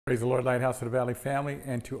Praise the Lord, Lighthouse of the Valley family,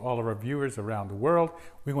 and to all of our viewers around the world.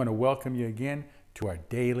 We want to welcome you again to our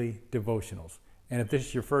daily devotionals. And if this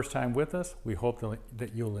is your first time with us, we hope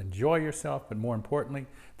that you'll enjoy yourself, but more importantly,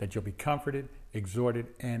 that you'll be comforted, exhorted,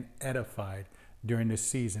 and edified during this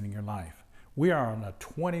season in your life. We are on a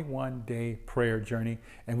 21-day prayer journey,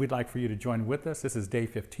 and we'd like for you to join with us. This is day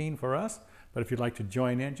 15 for us, but if you'd like to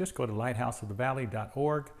join in, just go to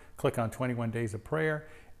lighthouseofthevalley.org, click on 21 Days of Prayer,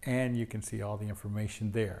 and you can see all the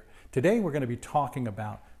information there. Today we're going to be talking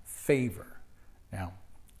about favor. Now,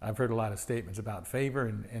 I've heard a lot of statements about favor,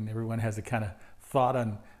 and everyone has a kind of thought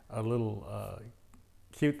on a little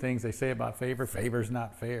cute things they say about favor. Favor's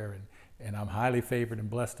not fair, and I'm highly favored and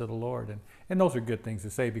blessed of the Lord. And those are good things to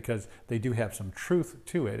say because they do have some truth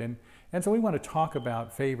to it. And so we want to talk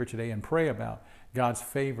about favor today and pray about God's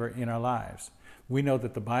favor in our lives. We know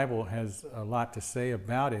that the Bible has a lot to say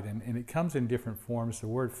about it, and it comes in different forms. The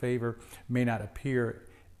word favor may not appear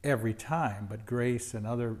every time, but grace and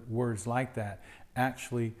other words like that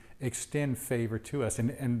actually extend favor to us.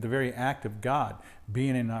 And the very act of God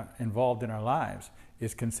being involved in our lives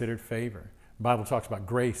is considered favor. The Bible talks about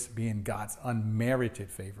grace being God's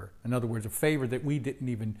unmerited favor. In other words, a favor that we didn't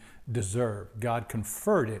even deserve. God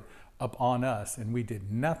conferred it upon us, and we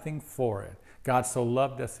did nothing for it. God so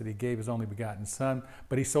loved us that he gave his only begotten Son,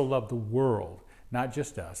 but he so loved the world, not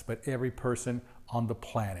just us, but every person on the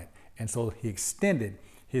planet. And so he extended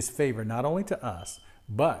his favor not only to us,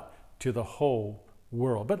 but to the whole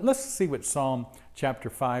world. But let's see what Psalm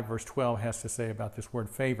chapter 5, verse 12 has to say about this word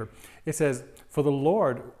favor. It says, "For the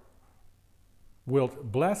Lord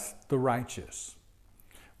wilt bless the righteous.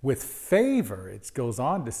 With favor," it goes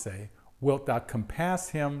on to say, "wilt thou compass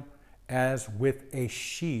him as with a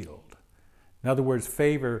shield." In other words,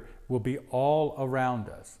 favor will be all around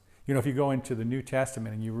us. You know, if you go into the New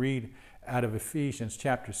Testament and you read out of Ephesians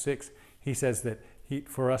chapter 6, he says that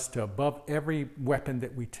for us to, above every weapon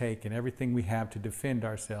that we take and everything we have to defend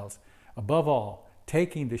ourselves, above all,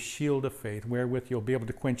 taking the shield of faith, wherewith you'll be able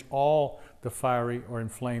to quench all the fiery or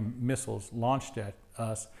inflamed missiles launched at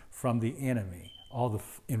us from the enemy, all the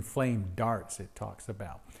inflamed darts it talks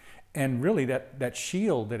about. And really that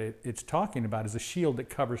shield that it's talking about is a shield that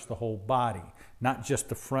covers the whole body, not just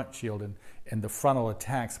the front shield and the frontal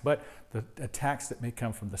attacks, but the attacks that may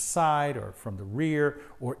come from the side or from the rear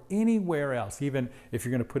or anywhere else, even if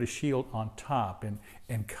you're going to put a shield on top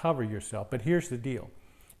and cover yourself. But here's the deal.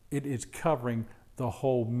 It is covering the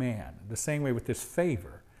whole man. The same way with this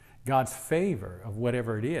favor. God's favor of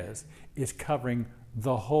whatever it is covering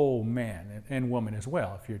the whole man and woman as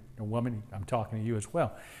well. If you're a woman, I'm talking to you as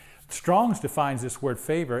well. Strong's defines this word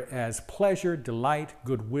favor as pleasure, delight,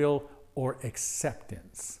 goodwill, or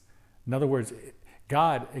acceptance. In other words,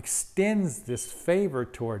 God extends this favor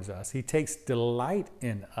towards us. He takes delight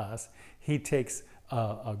in us. He takes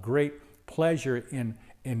a great pleasure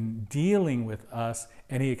in dealing with us,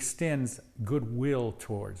 and he extends goodwill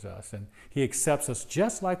towards us. And he accepts us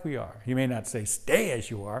just like we are. He may not say, "Stay as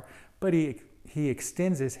you are," but he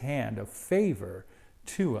extends his hand of favor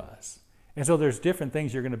to us. And so there's different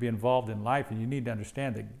things you're going to be involved in life, and you need to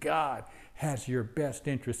understand that God has your best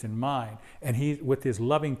interest in mind. And he, with his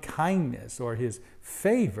loving kindness or his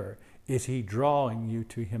favor, is he drawing you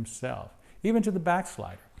to himself, even to the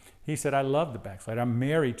backslider. He said, "I love the backslider. I'm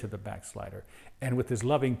married to the backslider." And with his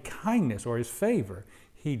loving kindness or his favor,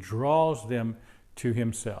 he draws them to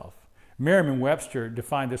himself. Merriam-Webster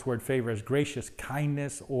defined this word favor as gracious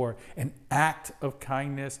kindness or an act of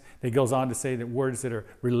kindness. It goes on to say that words that are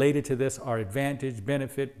related to this are advantage,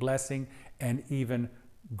 benefit, blessing, and even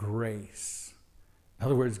grace. In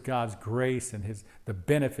other words, God's grace and the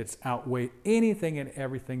benefits outweigh anything and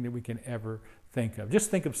everything that we can ever think of.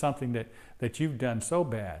 Just think of something that you've done so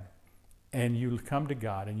bad, and you come to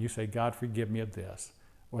God and you say, "God, forgive me of this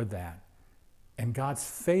or that." And God's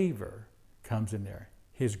favor comes in there.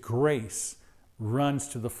 His grace runs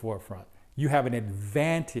to the forefront. You have an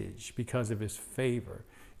advantage because of his favor.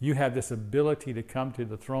 You have this ability to come to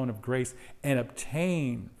the throne of grace and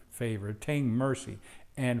obtain favor, obtain mercy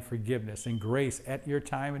and forgiveness and grace at your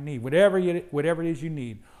time of need. Whatever it is you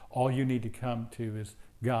need, all you need to come to is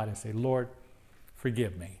God and say, "Lord,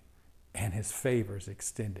 forgive me." And his favor is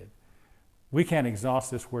extended. We can't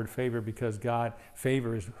exhaust this word favor because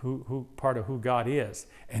favor is who part of who God is,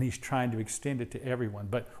 and he's trying to extend it to everyone.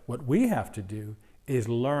 But what we have to do is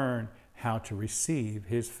learn how to receive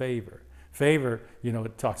his favor. Favor,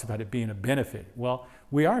 it talks about it being a benefit. Well,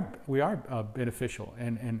 we are beneficial,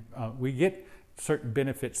 and we get certain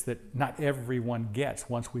benefits that not everyone gets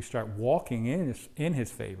once we start walking in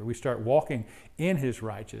his favor. We start walking in his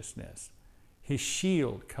righteousness. His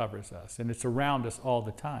shield covers us, and it's around us all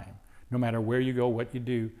the time. No matter where you go, what you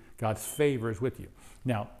do, God's favor is with you.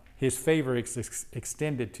 Now, his favor is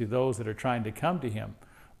extended to those that are trying to come to him,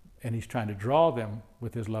 and he's trying to draw them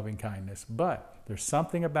with his loving kindness. But there's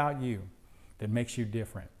something about you that makes you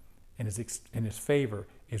different, and his favor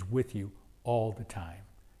is with you all the time.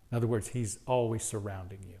 In other words, he's always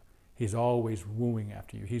surrounding you. He's always wooing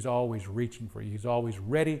after you. He's always reaching for you. He's always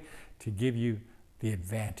ready to give you the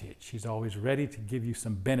advantage. He's always ready to give you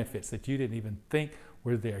some benefits that you didn't even think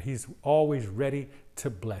were there. He's always ready to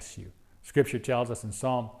bless you. Scripture tells us in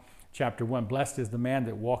Psalm chapter 1, blessed is the man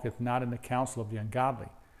that walketh not in the counsel of the ungodly,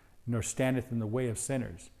 nor standeth in the way of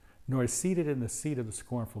sinners, nor is seated in the seat of the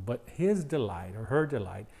scornful, but his delight or her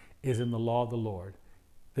delight is in the law of the Lord.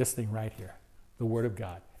 This thing right here, the word of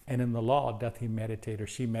God. And in the law doth he meditate, or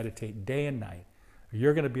she meditate day and night.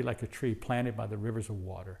 You're going to be like a tree planted by the rivers of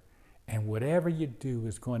water. And whatever you do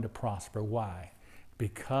is going to prosper. Why?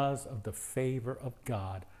 Because of the favor of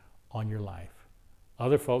God on your life.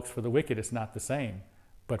 Other folks, for the wicked, it's not the same.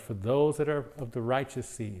 But for those that are of the righteous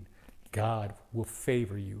seed, God will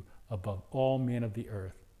favor you above all men of the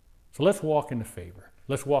earth. So let's walk in the favor.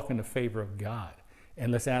 Let's walk in the favor of God.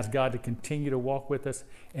 And let's ask God to continue to walk with us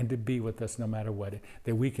and to be with us no matter what.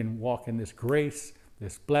 That we can walk in this grace,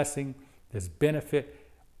 this blessing, this benefit,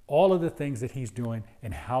 all of the things that he's doing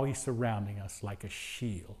and how he's surrounding us like a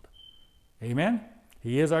shield. Amen?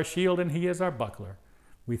 He is our shield and he is our buckler.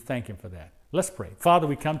 We thank him for that. Let's pray. Father,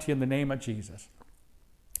 we come to you in the name of Jesus.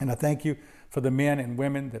 And I thank you for the men and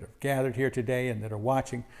women that have gathered here today and that are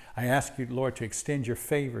watching. I ask you, Lord, to extend your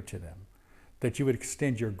favor to them, that you would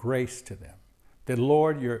extend your grace to them, that,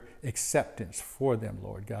 Lord, your acceptance for them,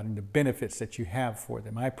 Lord God, and the benefits that you have for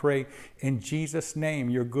them. I pray in Jesus' name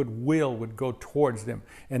your goodwill would go towards them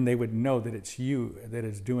and they would know that it's you that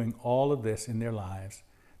is doing all of this in their lives.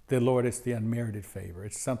 That, Lord, it's the unmerited favor.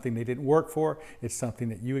 It's something they didn't work for. It's something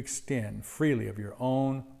that you extend freely of your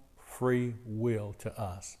own free will to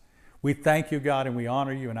us. We thank you, God, and we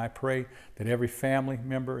honor you, and I pray that every family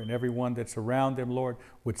member and everyone that's around them, Lord,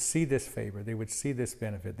 would see this favor. They would see this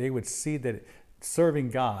benefit. They would see that serving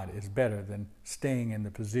God is better than staying in the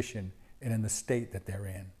position and in the state that they're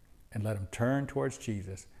in. And let them turn towards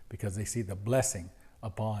Jesus because they see the blessing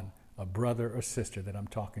upon a brother or sister that I'm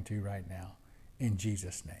talking to right now, in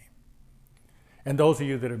Jesus' name. And those of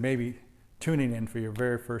you that are maybe tuning in for your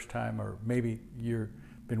very first time, or maybe you've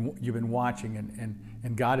been watching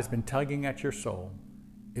and God has been tugging at your soul,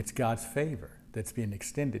 it's God's favor that's being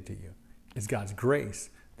extended to you. It's God's grace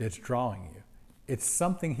that's drawing you. It's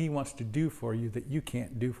something he wants to do for you that you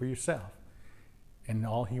can't do for yourself. And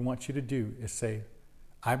all he wants you to do is say,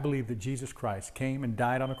 I believe that Jesus Christ came and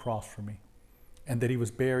died on a cross for me, and that he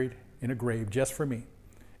was buried in a grave just for me,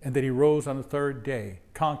 and that he rose on the third day,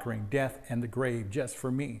 conquering death and the grave just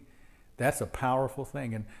for me. That's a powerful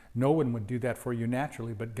thing, and no one would do that for you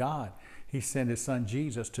naturally, but God, he sent his son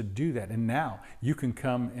Jesus to do that. And now you can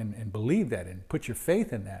come and believe that and put your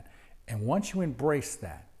faith in that. And once you embrace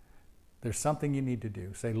that, there's something you need to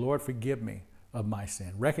do. Say, Lord, forgive me of my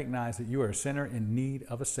sin. Recognize that you are a sinner in need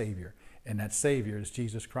of a Savior, and that Savior is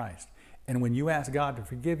Jesus Christ. And when you ask God to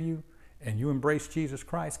forgive you and you embrace Jesus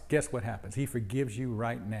Christ, guess what happens? He forgives you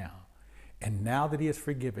right now. And now that he has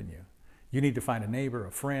forgiven you, you need to find a neighbor,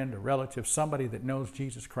 a friend, a relative, somebody that knows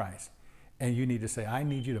Jesus Christ. And you need to say, I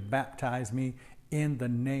need you to baptize me in the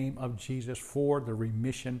name of Jesus for the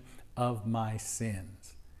remission of my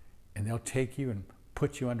sins. And they'll take you and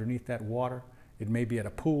put you underneath that water. It may be at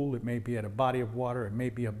a pool, it may be at a body of water, it may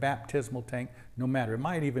be a baptismal tank, no matter. It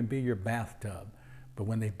might even be your bathtub. But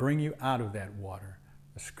when they bring you out of that water,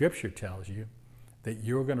 the scripture tells you that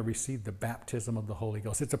you're going to receive the baptism of the Holy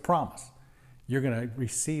Ghost. It's a promise. You're going to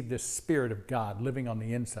receive this Spirit of God living on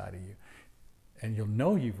the inside of you. And you'll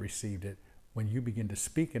know you've received it when you begin to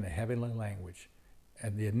speak in a heavenly language.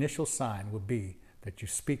 And the initial sign will be that you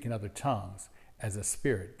speak in other tongues as the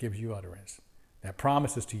Spirit gives you utterance. That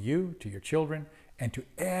promise is to you, to your children, and to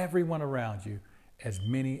everyone around you, as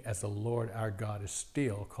many as the Lord our God is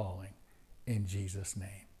still calling, in Jesus'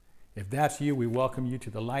 name. If that's you, we welcome you to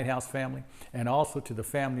the Lighthouse family and also to the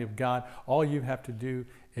family of God. All you have to do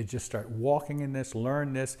is just start walking in this,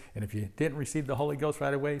 learn this, and if you didn't receive the Holy Ghost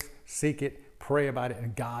right away, seek it, pray about it,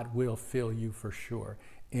 and God will fill you for sure,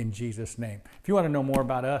 in Jesus' name. If you want to know more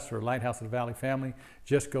about us or Lighthouse of the Valley family,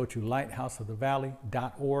 just go to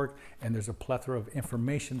lighthouseofthevalley.org, and there's a plethora of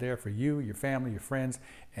information there for you, your family, your friends,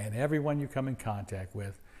 and everyone you come in contact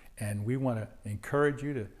with. And we want to encourage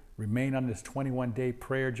you to remain on this 21-day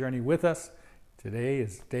prayer journey with us. Today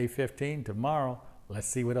is day 15. Tomorrow, let's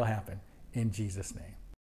see what will happen, in Jesus' name.